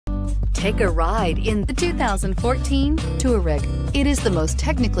Take a ride in the 2014 Touareg. It is the most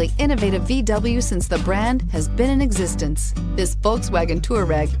technically innovative VW since the brand has been in existence. This Volkswagen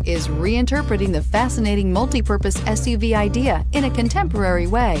Touareg is reinterpreting the fascinating multi-purpose SUV idea in a contemporary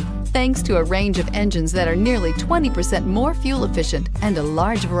way, thanks to a range of engines that are nearly 20% more fuel efficient and a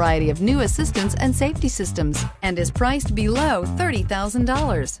large variety of new assistance and safety systems, and is priced below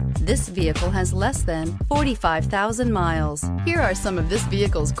 $30,000. This vehicle has less than 45,000 miles. Here are some of this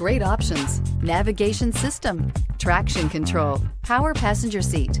vehicle's great options: navigation system, traction control, power passenger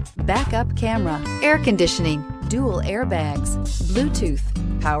seat, backup camera, air conditioning, dual airbags, Bluetooth,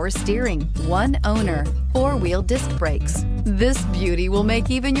 power steering, one owner, four-wheel disc brakes. This beauty will make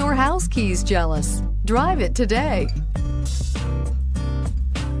even your house keys jealous. Drive it today.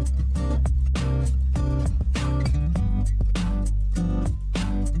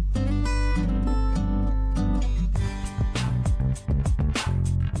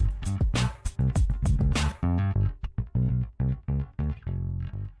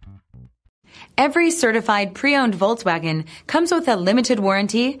 Every certified pre-owned Volkswagen comes with a limited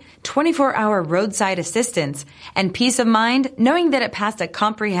warranty, 24-hour roadside assistance, and peace of mind knowing that it passed a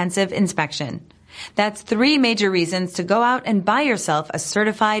comprehensive inspection. That's 3 major reasons to go out and buy yourself a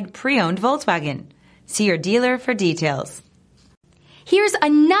certified pre-owned Volkswagen. See your dealer for details. Here's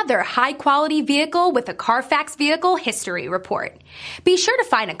another high-quality vehicle with a Carfax Vehicle History Report. Be sure to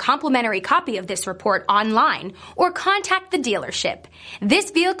find a complimentary copy of this report online or contact the dealership.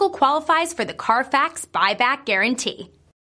 This vehicle qualifies for the Carfax Buyback Guarantee.